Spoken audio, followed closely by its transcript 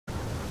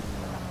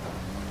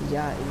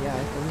Yeah, I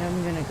think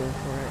I'm gonna go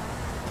for it.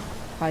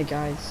 Hi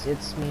guys,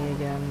 it's me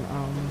again.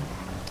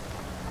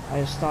 I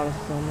just started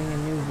filming a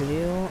new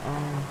video,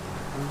 and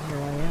here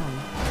I am.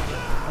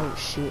 Oh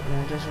shoot, and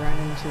I just ran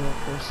into a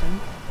person.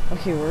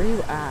 Okay, where are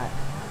you at?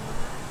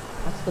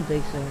 That's the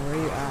big thing, where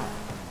are you at?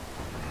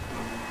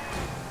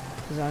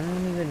 Because I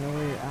don't even know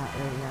where you're at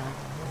right now.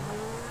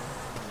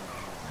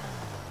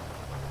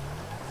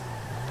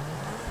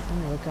 Let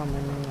me look on my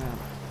new map,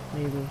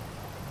 maybe.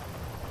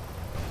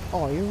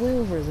 Oh, you're way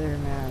over there,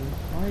 man.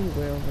 Why are you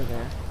way over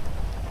there?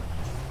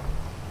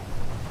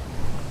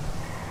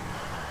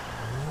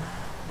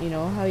 You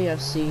know how you have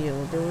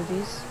CEO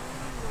abilities?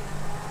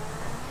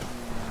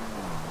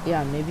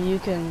 Yeah, maybe you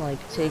can like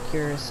take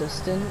your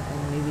assistant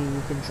and maybe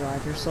you can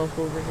drive yourself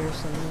over here or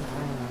something. I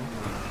don't know.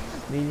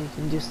 Maybe you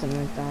can do something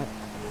like that.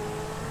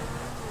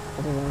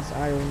 Otherwise,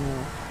 I don't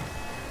know.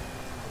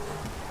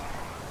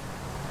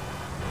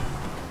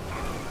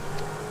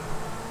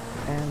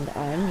 And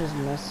I'm just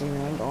messing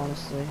around,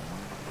 honestly.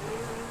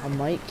 I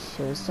might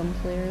kill some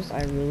players,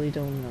 I really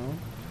don't know.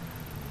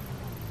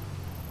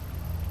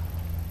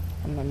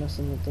 I'm not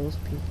messing with those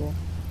people.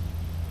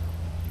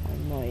 I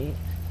might.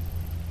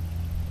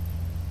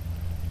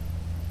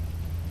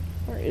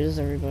 Where is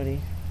everybody?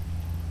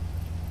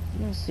 I'm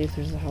gonna see if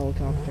there's a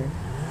helicopter.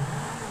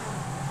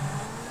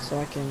 So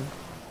I can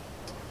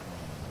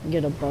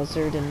get a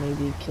buzzard and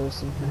maybe kill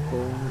some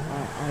people and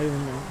I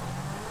don't know.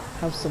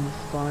 Have some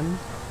fun.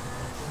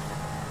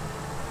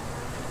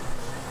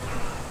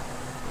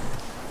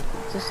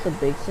 Just the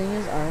big thing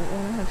is I don't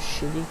want to have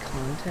shitty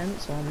content,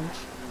 so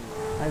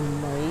I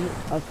might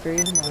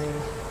upgrade my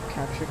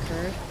capture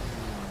card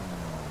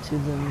to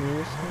the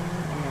newest one.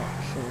 I'm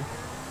not sure.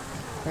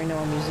 Right now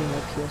I'm using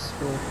my PS4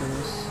 for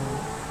this, so.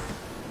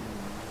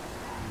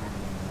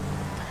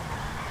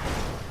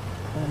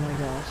 Oh my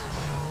gosh.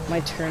 My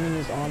turning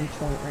is on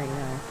point right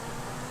now.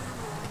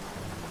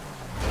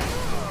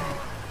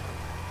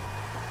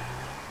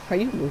 Are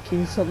you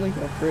looking something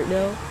up right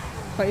now?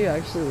 Are you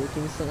actually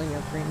looking something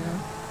up right now?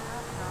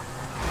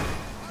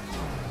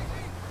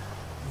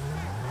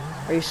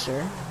 Are you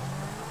sure?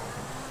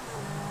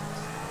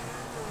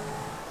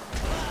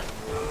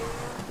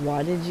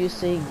 Why did you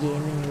say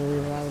gaming really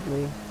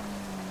loudly?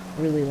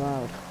 Really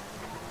loud.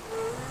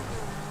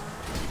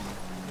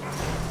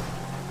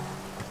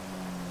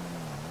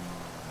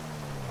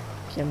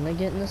 Okay, I'm gonna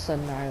get in this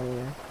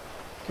Annihilator.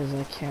 Because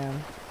I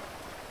can.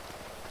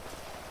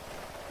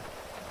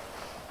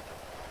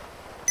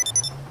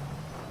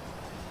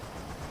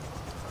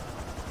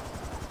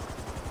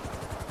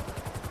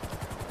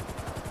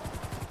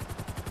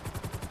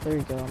 There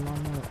we go,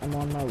 I'm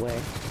on my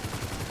way.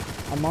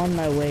 I'm on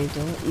my way,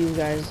 don't you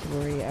guys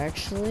worry.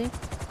 Actually,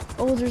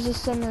 oh, there's a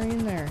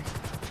submarine there.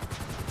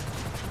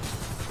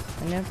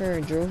 I never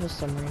drove a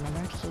submarine. I'm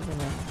actually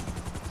gonna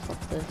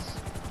fuck this.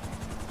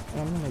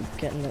 And I'm gonna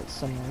get in that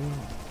submarine.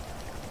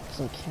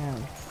 Because I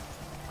can.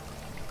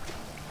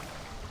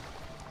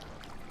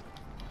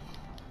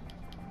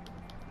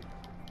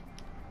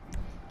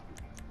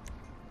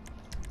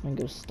 I'm gonna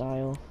go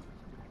style.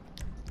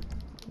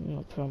 I'm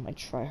gonna put on my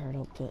tryhard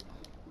outfit.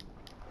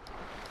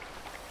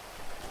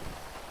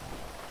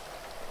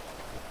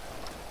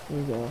 There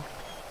we go.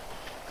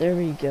 There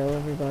we go,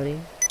 everybody.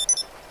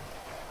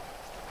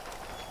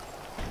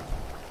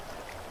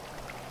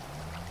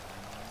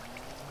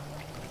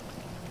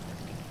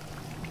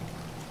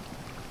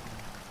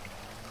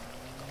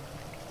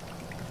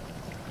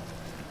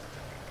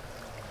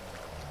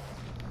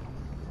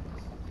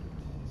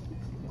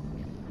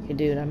 Hey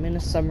dude, I'm in a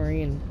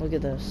submarine. Look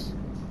at this.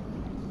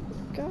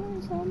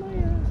 Guys, oh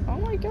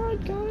my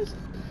god, guys.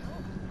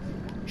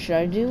 Should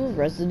I do a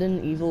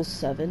Resident Evil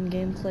 7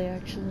 gameplay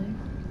actually?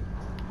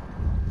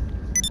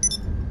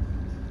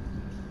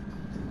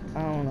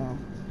 I don't know.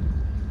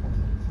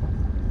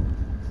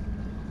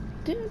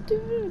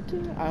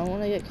 I don't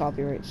want to get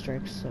copyright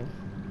strikes, so.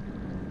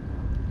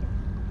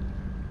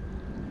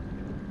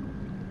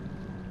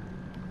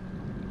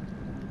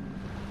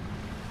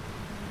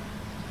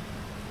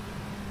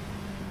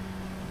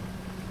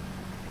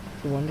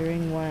 If you're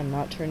wondering why I'm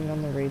not turning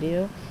on the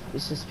radio,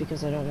 it's just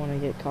because I don't want to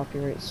get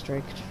copyright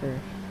striked for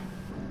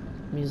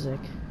music.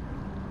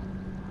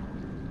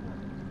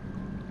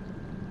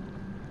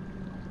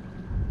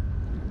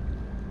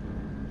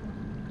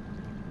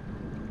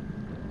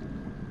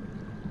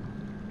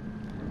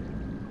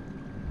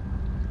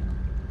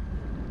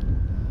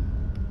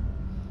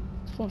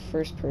 I want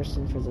first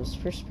person for this.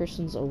 First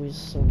person's always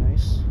so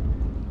nice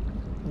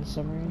in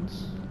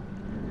submarines.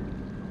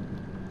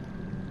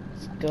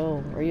 Let's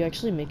go. Are you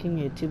actually making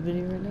a YouTube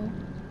video right now?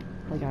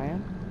 Like I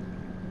am?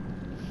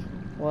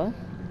 What?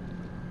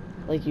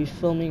 Like you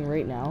filming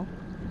right now?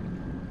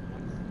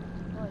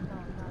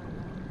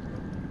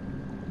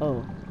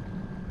 Oh.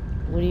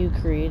 What are you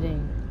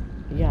creating?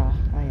 Yeah,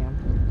 I am.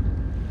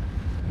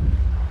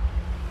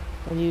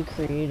 What are you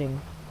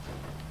creating?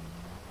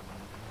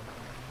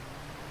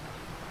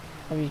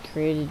 Have you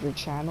created your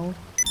channel?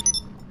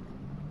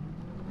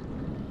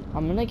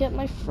 I'm gonna get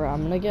my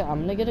I'm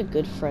gonna get a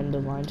good friend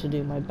of mine to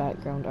do my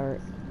background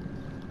art.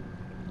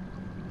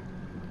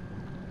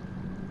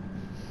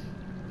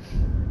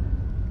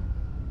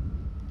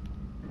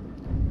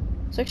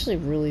 It's actually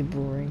really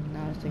boring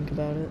now I think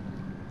about it.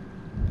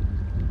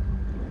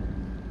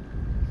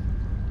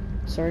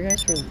 Sorry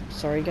guys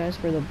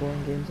for the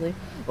boring gameplay.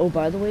 Oh,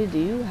 by the way, do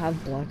you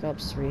have Black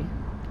Ops 3?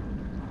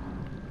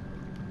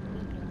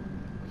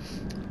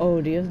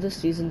 Oh, do you have the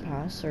season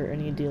pass or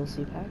any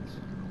DLC packs?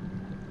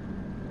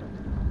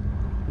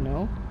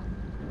 No?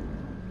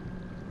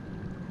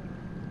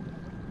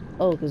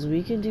 Oh, because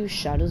we can do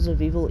Shadows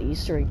of Evil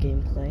Easter egg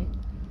gameplay.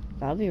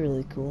 That'd be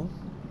really cool.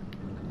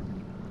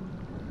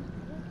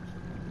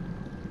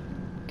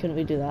 Couldn't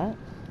we do that?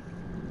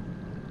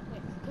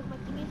 Wait, because my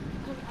thing is,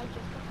 because I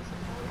just got the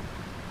support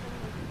from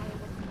like my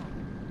laptop.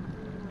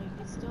 And like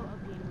it's still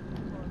updating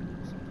for me,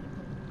 so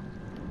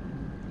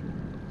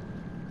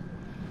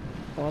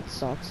Oh, that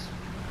sucks.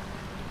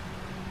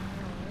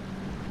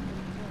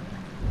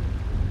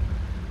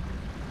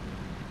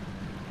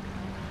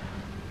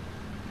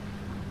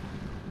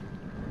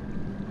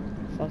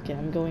 Fuck it,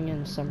 I'm going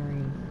in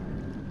submarine.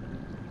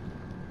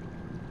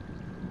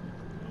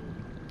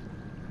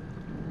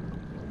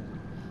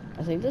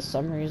 I think the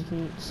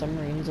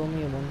submarine's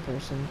only one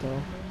person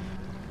though.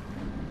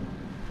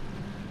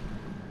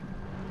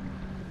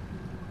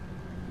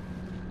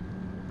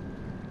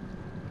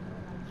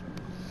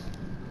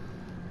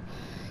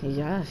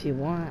 Yeah, if you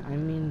want. I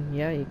mean,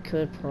 yeah, you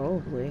could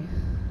probably.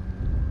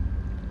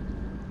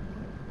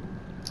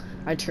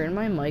 I turned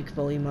my mic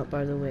volume up,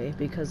 by the way,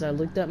 because I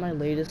looked at my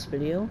latest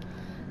video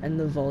and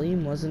the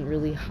volume wasn't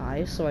really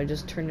high, so I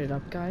just turned it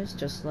up, guys,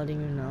 just letting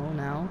you know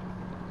now.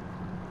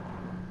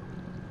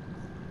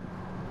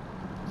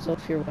 So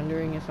if you're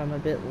wondering if I'm a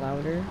bit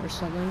louder or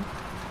something,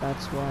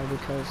 that's why,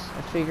 because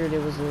I figured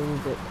it was a little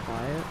bit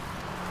quiet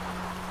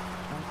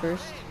at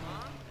first.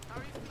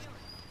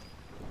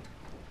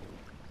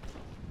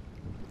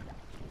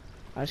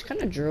 I just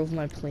kind of drove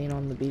my plane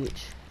on the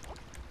beach.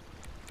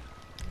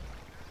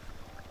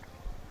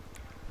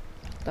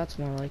 That's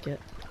more like it.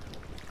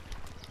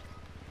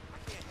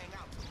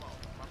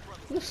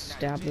 I'm gonna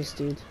stab this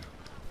dude.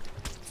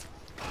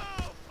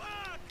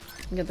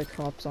 Get the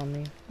cops on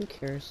me. Who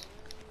cares?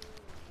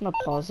 I'm gonna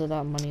deposit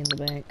that money in the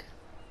bank.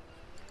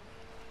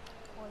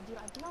 oh, dude,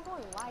 I think I'm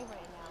going live right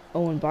now.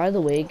 Oh, and by the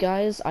way,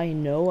 guys, I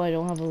know I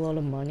don't have a lot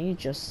of money,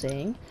 just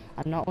saying.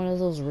 I'm not one of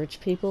those rich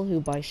people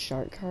who buy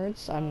shark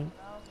cards. I'm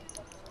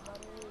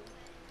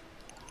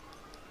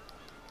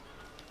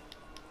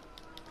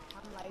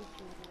live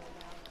streaming right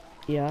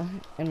now. Yeah,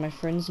 and my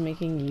friend's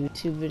making a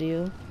YouTube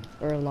video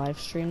or a live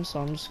stream,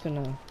 so I'm just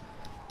gonna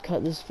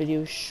cut this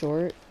video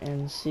short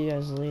and see you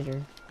guys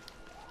later.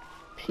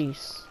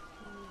 Peace.